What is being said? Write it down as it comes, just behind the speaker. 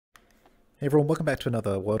Hey everyone, welcome back to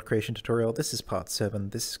another world creation tutorial. This is part 7.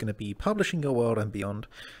 This is going to be publishing your world and beyond.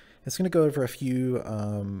 It's going to go over a few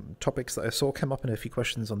topics that I saw come up in a few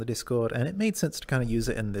questions on the Discord, and it made sense to kind of use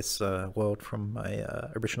it in this world from my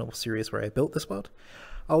original series where I built this world.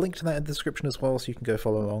 I'll link to that in the description as well, so you can go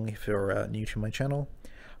follow along if you're new to my channel.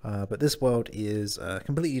 But this world is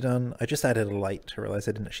completely done. I just added a light. I realized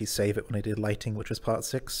I didn't actually save it when I did lighting, which was part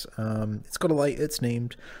 6. It's got a light, it's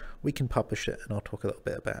named. We can publish it, and I'll talk a little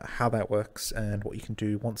bit about how that works and what you can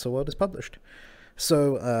do once a world is published.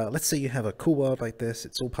 So let's say you have a cool world like this,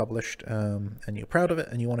 it's all published, and you're proud of it,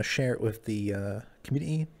 and you want to share it with the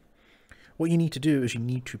community. What you need to do is you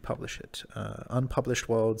need to publish it. Unpublished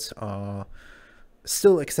worlds are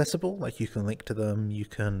still accessible, like you can link to them, you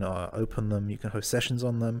can open them, you can host sessions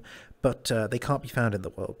on them, but they can't be found in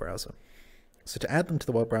the world browser. So to add them to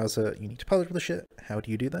the world browser, you need to publish it. How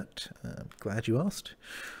do you do that? I'm glad you asked.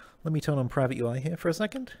 Let me turn on private UI here for a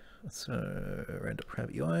second. So render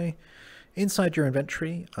private UI. Inside your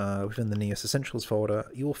inventory, within the Neos Essentials folder,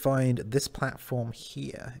 you will find this platform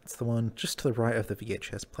here. It's the one just to the right of the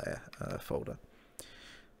VHS player folder.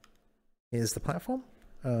 Here's the platform.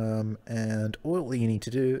 And all you need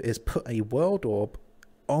to do is put a world orb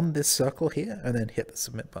on this circle here and then hit the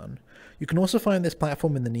submit button. You can also find this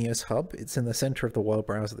platform in the Neos hub. It's in the center of the world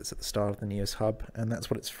browser that's at the start of the Neos hub, and that's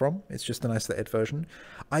what it's from. It's just an isolated version.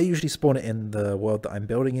 I usually spawn it in the world that I'm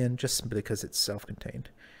building in, just simply because it's self-contained.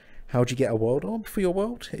 How do you get a world orb for your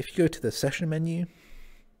world? If you go to the session menu,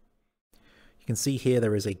 you can see here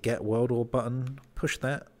there is a get world orb button. Push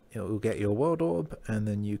that, it will get your world orb, and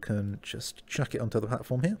then you can just chuck it onto the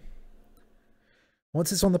platform here.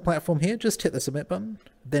 Once it's on the platform here, just hit the submit button,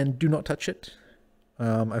 then do not touch it.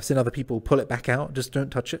 I've seen other people pull it back out, just don't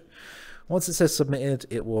touch it. Once it says submitted,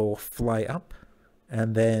 it will fly up,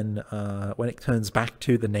 and then when it turns back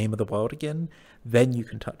to the name of the world again, then you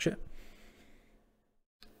can touch it.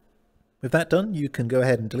 With that done, you can go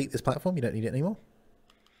ahead and delete this platform, you don't need it anymore.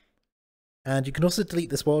 And you can also delete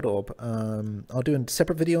this world orb. I'll do a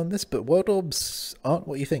separate video on this, but world orbs aren't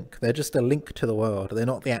what you think. They're just a link to the world. They're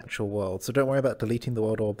not the actual world. So don't worry about deleting the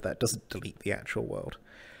world orb. That doesn't delete the actual world.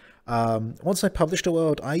 Once I published a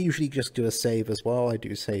world, I usually just do a save as well. I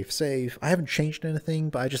do save. I haven't changed anything,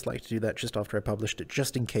 but I just like to do that just after I published it,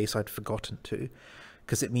 just in case I'd forgotten to.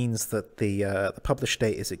 Because it means that the published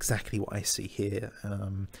date is exactly what I see here.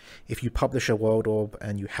 If you publish a world orb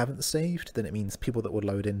and you haven't saved, then it means people that would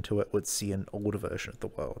load into it would see an older version of the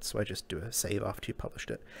world. So I just do a save after you published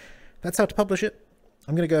it. That's how to publish it.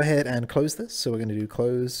 I'm going to go ahead and close this. So we're going to do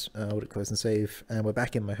close, audit, close and save. And we're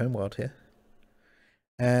back in my home world here.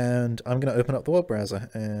 And I'm going to open up the world browser.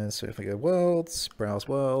 And so if I go worlds, browse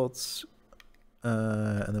worlds,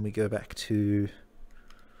 and then we go back to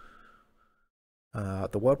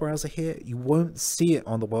the world browser here, you won't see it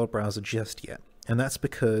on the world browser just yet, and that's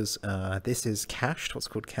because this is cached. What's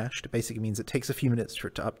called cached, it basically means it takes a few minutes for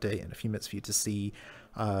it to update and a few minutes for you to see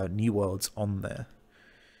new worlds on there.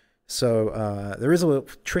 So there is a little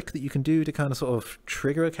trick that you can do to kind of sort of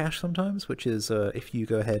trigger a cache sometimes, which is if you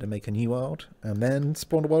go ahead and make a new world and then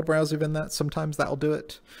spawn a world browser within that, sometimes that'll do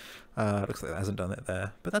it. Looks like it hasn't done it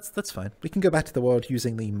there, but that's fine. We can go back to the world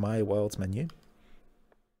using the My Worlds menu.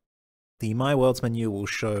 The My Worlds menu will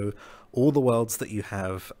show all the worlds that you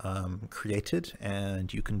have created,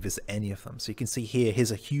 and you can visit any of them. So you can see here,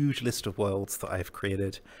 here's a huge list of worlds that I've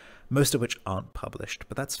created, most of which aren't published,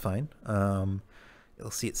 but that's fine.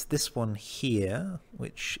 You'll see it's this one here,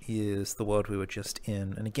 which is the world we were just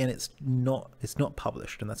in. And again, it's not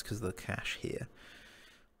published, and that's because of the cache here.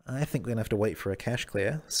 I think we're gonna have to wait for a cache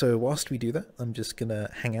clear. So whilst we do that, I'm just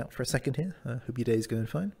gonna hang out for a second here. Hope your day's going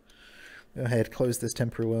fine. Go ahead, close this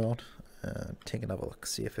temporary world. Take another look,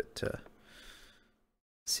 see if it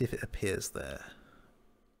appears there.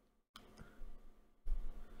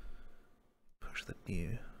 Push the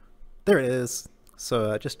new. There it is.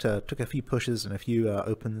 So I just took a few pushes and a few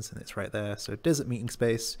opens, and it's right there. So desert meeting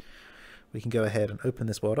space. We can go ahead and open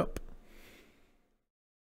this world up.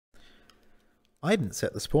 I didn't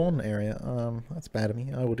set the spawn area. That's bad of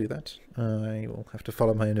me. I will do that. I will have to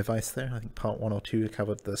follow my own advice there. I think part 1 or 2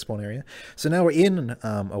 covered the spawn area. So now we're in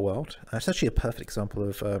a world. It's actually a perfect example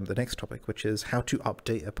of the next topic, which is how to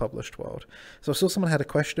update a published world. So I saw someone had a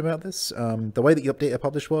question about this. The way that you update a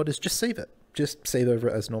published world is just save it. Just save over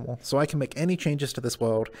it as normal. So I can make any changes to this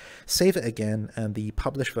world, save it again, and the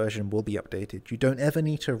published version will be updated. You don't ever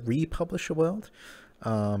need to republish a world.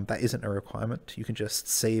 That isn't a requirement. You can just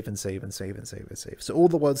save and save and save and save and save. So all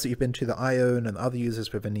the worlds that you've been to that I own and other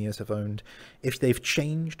users within Neos have owned, if they've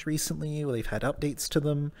changed recently or they've had updates to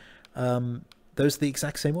them, those are the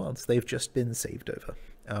exact same worlds. They've just been saved over.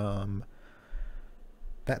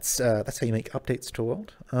 That's how you make updates to a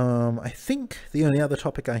world. I think the only other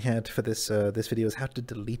topic I had for this this video is how to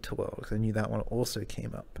delete a world. I knew that one also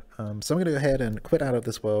came up. So I'm going to go ahead and quit out of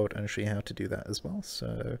this world and show you how to do that as well.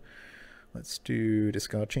 So let's do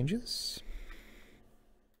discard changes.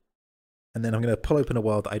 And then I'm going to pull open a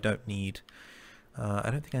world that I don't need.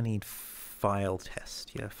 I don't think I need file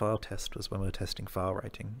test. Yeah, file test was when we were testing file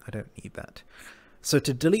writing. I don't need that. So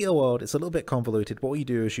to delete a world, it's a little bit convoluted. What you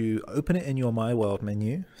do is you open it in your My World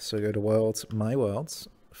menu. So go to Worlds, My Worlds,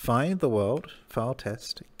 find the world, file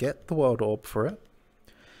test, get the world orb for it,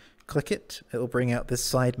 click it, it'll bring out this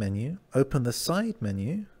side menu, open the side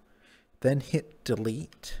menu, then hit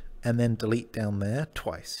delete, and then delete down there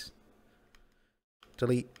twice.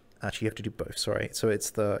 Delete, actually you have to do both, sorry. So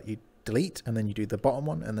it's you delete, and then you do the bottom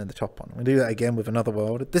one, and then the top one. We'll do that again with another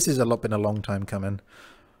world. This has been a long time coming.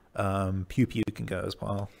 Pew Pew can go as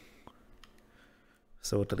well,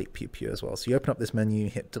 so we'll delete Pew Pew as well. So you open up this menu,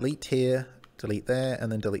 hit delete here, delete there,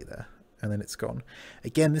 and then delete there, and then it's gone.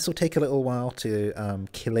 Again, this will take a little while to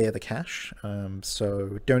clear the cache,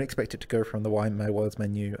 so don't expect it to go from the My Worlds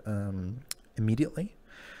menu immediately.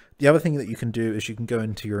 The other thing that you can do is you can go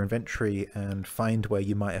into your inventory and find where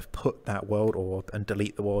you might have put that world orb and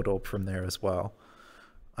delete the world orb from there as well.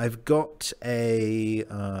 I've got a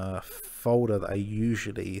folder that I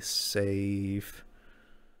usually save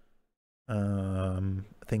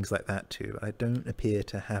things like that to. I don't appear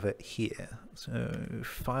to have it here. So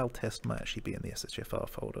file test might actually be in the SHFR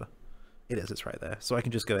folder. It is, it's right there. So I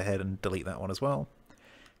can just go ahead and delete that one as well.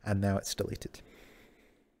 And now it's deleted.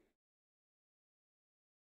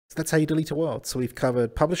 So that's how you delete a world. So we've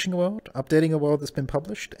covered publishing a world, updating a world that's been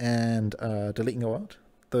published, and deleting a world.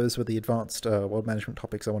 Those were the advanced world management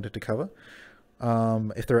topics I wanted to cover.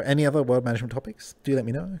 If there are any other world management topics, do let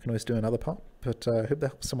me know. I can always do another part, but I hope that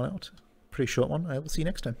helps someone out. Pretty short one. I will see you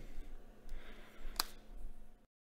next time.